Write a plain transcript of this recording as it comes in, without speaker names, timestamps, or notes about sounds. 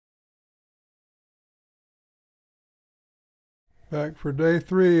Back for day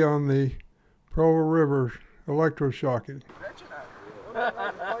 3 on the Provo River electroshocking. Play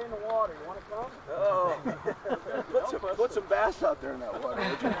in the water. You want to come? Oh. Put some bass out there in that water,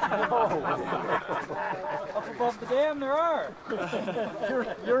 would you? Up above the dam there are.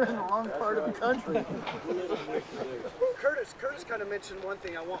 You're in the wrong part of the country. Curtis kind of mentioned one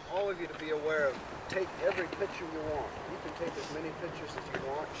thing I want all of you to be aware of. Take every picture you want. You can take as many pictures as you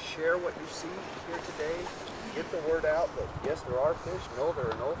want. Share what you see here today. Get the word out that yes, there are fish. No,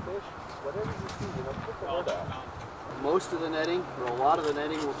 there are no fish. Whatever you see, put the word out. Most of the netting, or a lot of the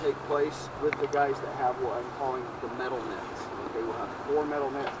netting, will take place with the guys that have what I'm calling the metal nets. Okay, we'll have 4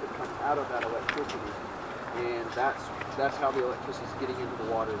 metal nets that come out of that electricity, and that's how the electricity is getting into the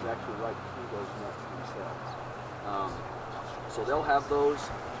water, is actually right through those nets themselves. So they'll have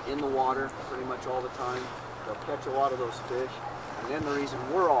those in the water pretty much all the time. They'll catch a lot of those fish, and then the reason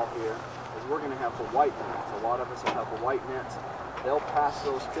we're all here is we're going to have the white nets. A lot of us will have the white nets. They'll pass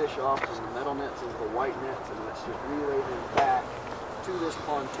those fish off from the metal nets into the white nets, and let's just relay them back to this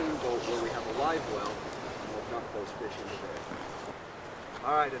pontoon boat where we have a live well, and we'll dump those fish into there.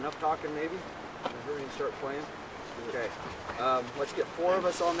 All right, enough talking maybe? Hurry and start playing. Okay, let's get 4 of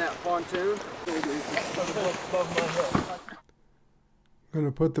us on that pontoon. I'm going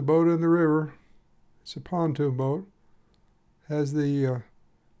to put the boat in the river. It's a pontoon boat. Has the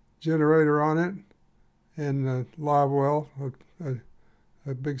generator on it and a live well,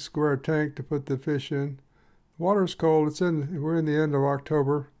 a big square tank to put the fish in. The water's cold. We're in the end of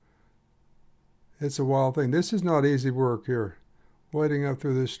October. It's a wild thing. This is not easy work here, wading up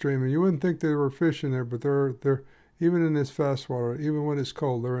through this stream. And you wouldn't think there were fish in there, but they're even in this fast water, even when it's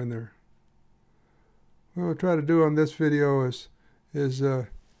cold, they're in there. What I'll try to do on this video is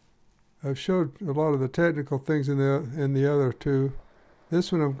I've showed a lot of the technical things in the other 2.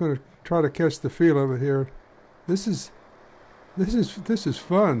 This one I'm going to try to catch the feel of it here. This is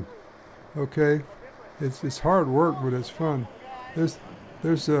fun. Okay, it's hard work, but it's fun. There's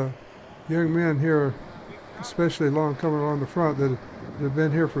young men here, especially coming along the front, that have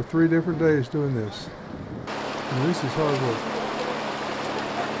been here for 3 different days doing this. And this is hard work.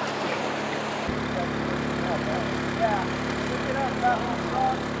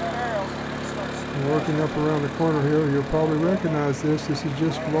 Working up around the corner here, you'll probably recognize this. This is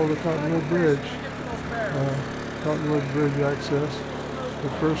just below the Cottonwood Bridge. Cottonwood Bridge access. The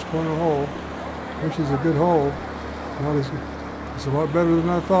first corner hole, which is a good hole. It's a lot better than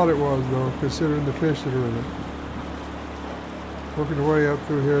I thought it was, though, considering the fish that are in it. Working the way up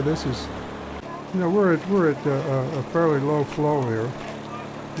through here. This is, we're at a fairly low flow here.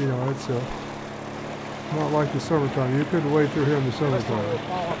 It's not like the summertime. You couldn't wade through here in the summertime.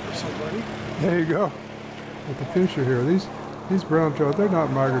 There you go. But the fish are here. These brown trout, they're not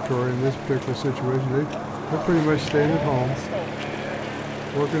migratory in this particular situation. They're pretty much staying at home.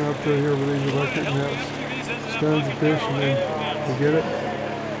 Working up through here with these electric nets. Tons of fish, and then we get it,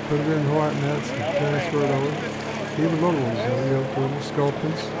 put it in white nets, and transfer it over. Even little ones, little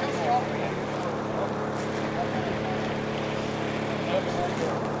sculpins.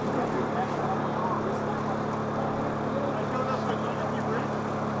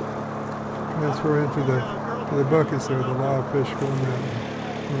 Transfer into the buckets there, the live fish going in.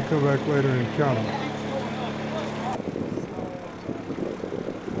 We'll come back later and count them.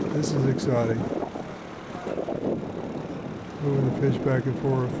 This is exciting. Moving the fish back and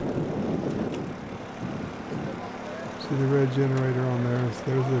forth. See the red generator on there.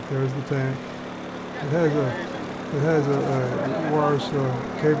 There's the tank. It has a wires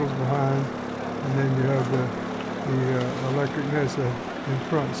cables behind, and then you have the electric nets in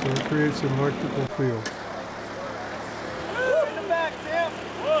front, so it creates an electrical field. In the back, Tim.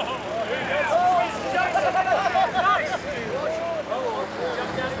 Whoa.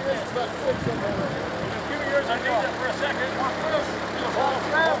 I need that for a second.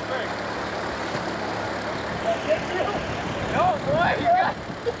 No, boy, you got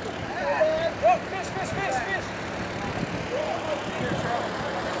oh, fish.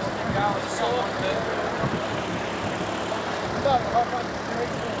 That was so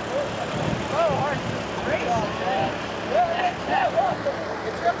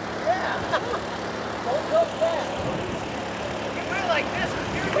you went like this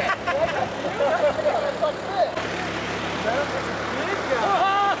with your head.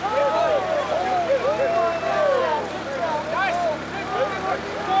 Nice one.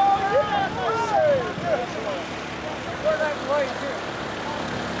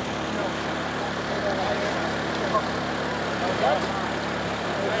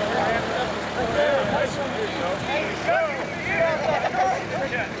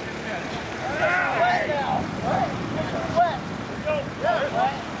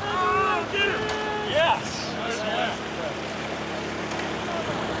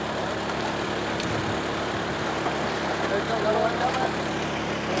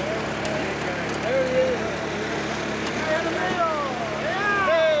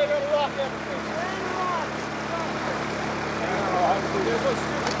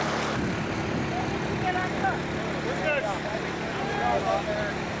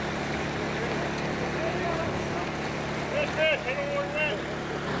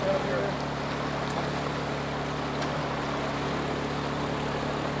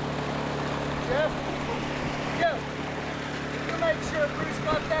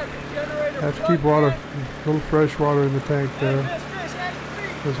 Have to keep water, a little fresh water in the tank there.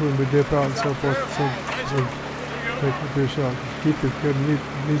 That's when we dip out and so forth. So take the fish out.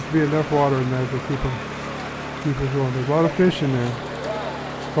 Needs to be enough water in there to keep it going. There's a lot of fish in there.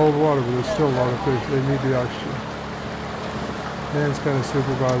 It's cold water, but there's still a lot of fish. They need the oxygen. Dan's kind of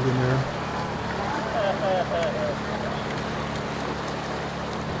supervising there.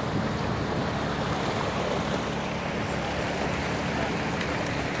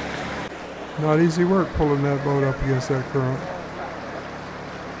 Not easy work pulling that boat up against that current.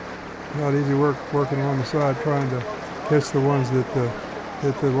 Not easy work working on the side trying to catch the ones that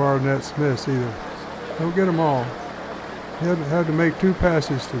the wire nets miss either. Don't get them all. Had to make 2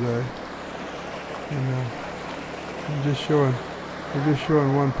 passes today, and we're just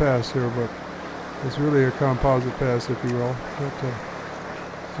showing 1 pass here, but it's really a composite pass, if you will. But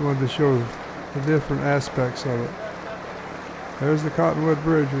just wanted to show the different aspects of it. There's the Cottonwood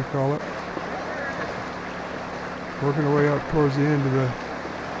Bridge, we call it. Working our way up towards the end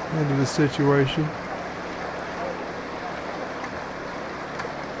of the situation.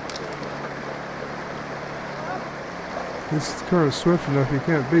 This current is swift enough you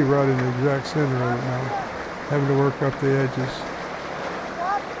can't be right in the exact center of it now. Having to work up the edges.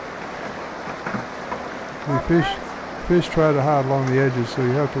 Fish try to hide along the edges, so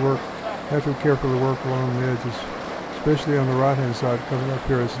you have to be careful to work along the edges, especially on the right-hand side coming up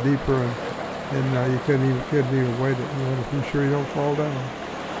here. It's deeper and you couldn't even wait it. You want to be sure you don't fall down.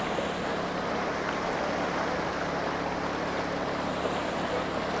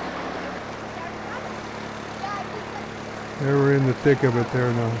 There we're in the thick of it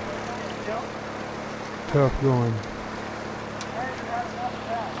there now. Tough going.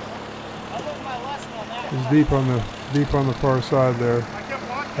 It's deep on the far side there.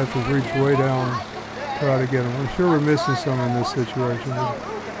 Have to reach way down, try to get them. I'm sure we're missing some in this situation.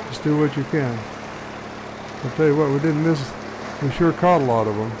 Just do what you can. I'll tell you what, we didn't miss. We sure caught a lot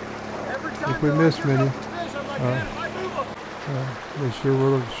of them. If we missed many, there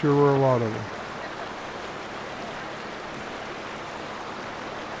sure were a lot of them.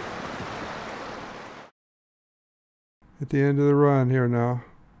 At the end of the run here now,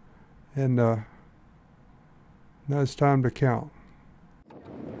 and now it's time to count.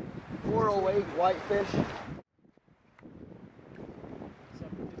 408 whitefish.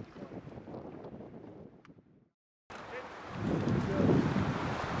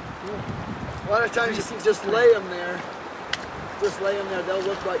 A lot of times you just lay them there. Just lay them there. They'll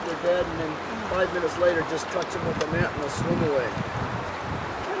look like they're dead, and then 5 minutes later, just touch them with a net and they'll swim away.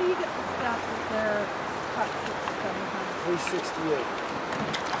 How do you get the stuff that they're caught 368.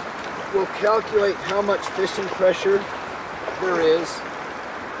 We'll calculate how much fishing pressure there is,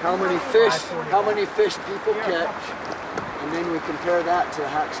 how many fish people catch, and then we compare that to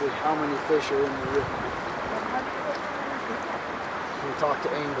actually how many fish are in the river. We talk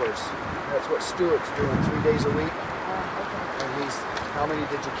to anglers. That's what Stuart's doing 3 days a week. And how many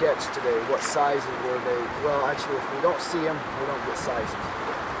did you catch today? What sizes were they? Well, actually, if we don't see them, we don't get sizes.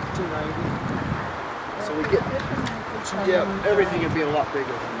 290. So we get, yeah, everything would be a lot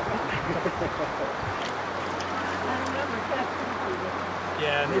bigger than that.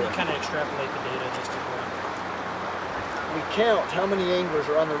 Yeah, and then you kind of extrapolate the data just to go. We count how many anglers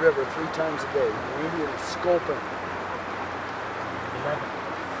are on the river 3 times a day. We need to scope them. 11.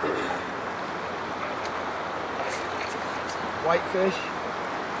 Whitefish,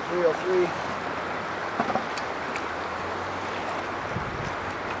 303.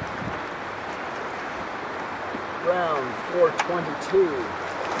 Brown, 422.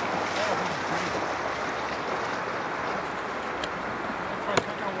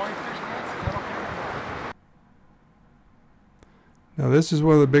 Now this is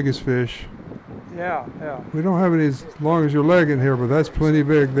one of the biggest fish. Yeah. We don't have any as long as your leg in here, but that's plenty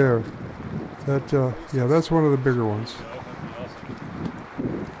big there. That yeah, that's one of the bigger ones.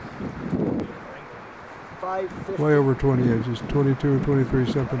 550. Way over 20 inches, 22, 23,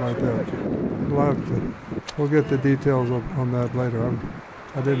 something like that. We'll get the details on that later.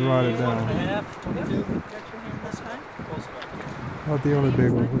 I didn't write it down. 1.5, 22. Not the only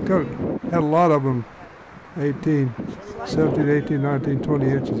big one. We had a lot of them, 17, 18, 19, 20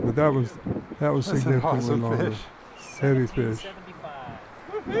 inches, but that was significantly longer. Heavy fish.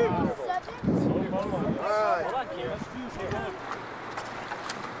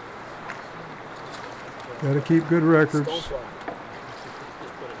 Got to keep good records.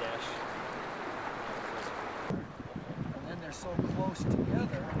 close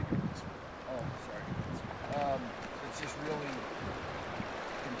together, oh, sorry, it's just really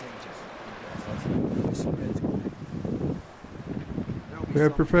contagious. It spreads quick. We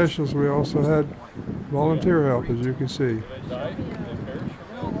had professionals. We also had volunteer help, as you can see. We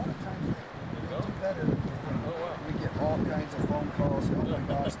get all kinds of phone calls. Oh my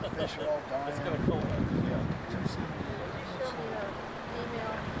gosh, the fish are all dying. It's going to cool.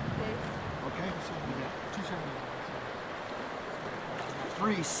 Okay.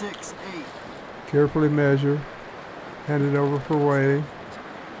 3, 6, 8. Carefully measure. Hand it over for weighing.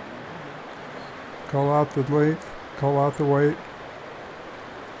 Call out the length. Call out the weight.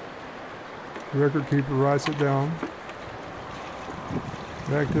 The record keeper writes it down.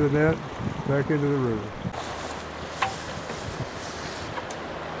 Back to the net. Back into the river.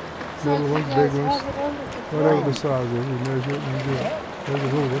 Little ones, big ones, whatever the size is, you measure it and there's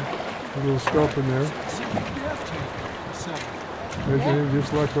a little scope in there. Measure him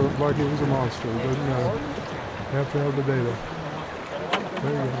just like he was a monster. It doesn't matter. You have to have the data.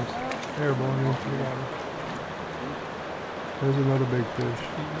 There he goes. Airborne into the water. There's another big fish.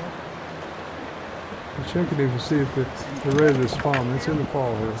 I'm checking him to see if they're ready to spawn. It's in the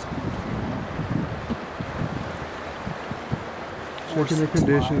fall here. Checking the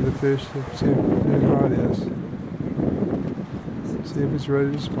condition of the fish to see how it is. See if it's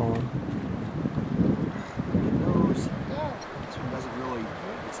ready to spawn. This one doesn't really,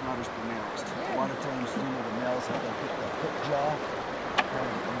 it's not as pronounced. A lot of times, you know, the males have the hook jaw, kind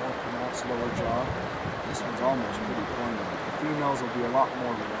of a more pronounced lower jaw. This one's almost pretty pointed. The females will be a lot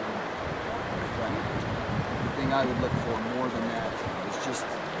more round. The thing I would look for more than that is just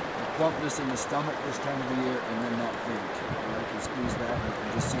the plumpness in the stomach this time of the year, and then that fin. I can squeeze that and you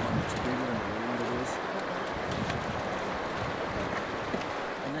can just see how much bigger and round it is.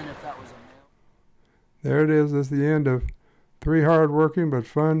 And then if that was a male. There it is. That's the end of 3 hard-working but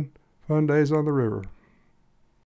fun days on the river.